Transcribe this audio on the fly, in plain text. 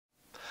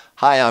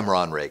Hi, I'm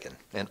Ron Reagan,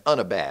 an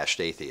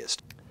unabashed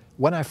atheist.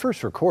 When I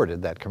first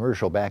recorded that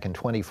commercial back in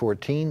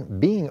 2014,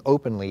 being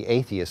openly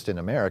atheist in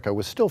America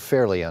was still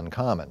fairly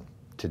uncommon.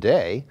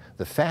 Today,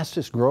 the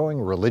fastest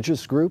growing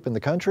religious group in the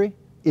country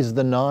is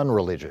the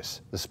non-religious,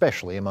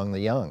 especially among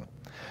the young.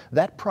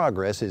 That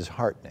progress is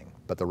heartening,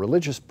 but the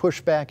religious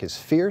pushback is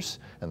fierce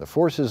and the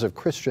forces of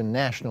Christian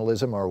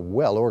nationalism are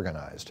well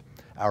organized.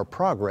 Our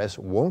progress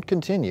won't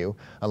continue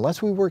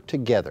unless we work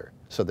together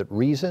so that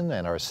reason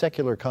and our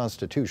secular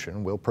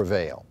constitution will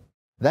prevail.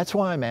 That's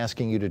why I'm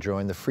asking you to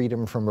join the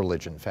Freedom from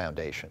Religion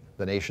Foundation,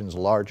 the nation's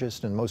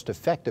largest and most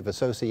effective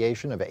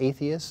association of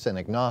atheists and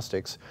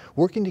agnostics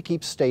working to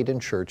keep state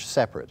and church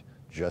separate,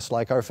 just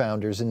like our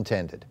founders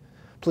intended.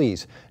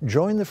 Please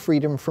join the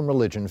Freedom from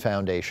Religion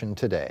Foundation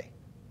today.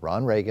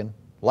 Ron Reagan,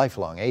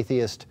 lifelong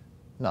atheist,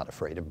 not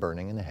afraid of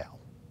burning in hell.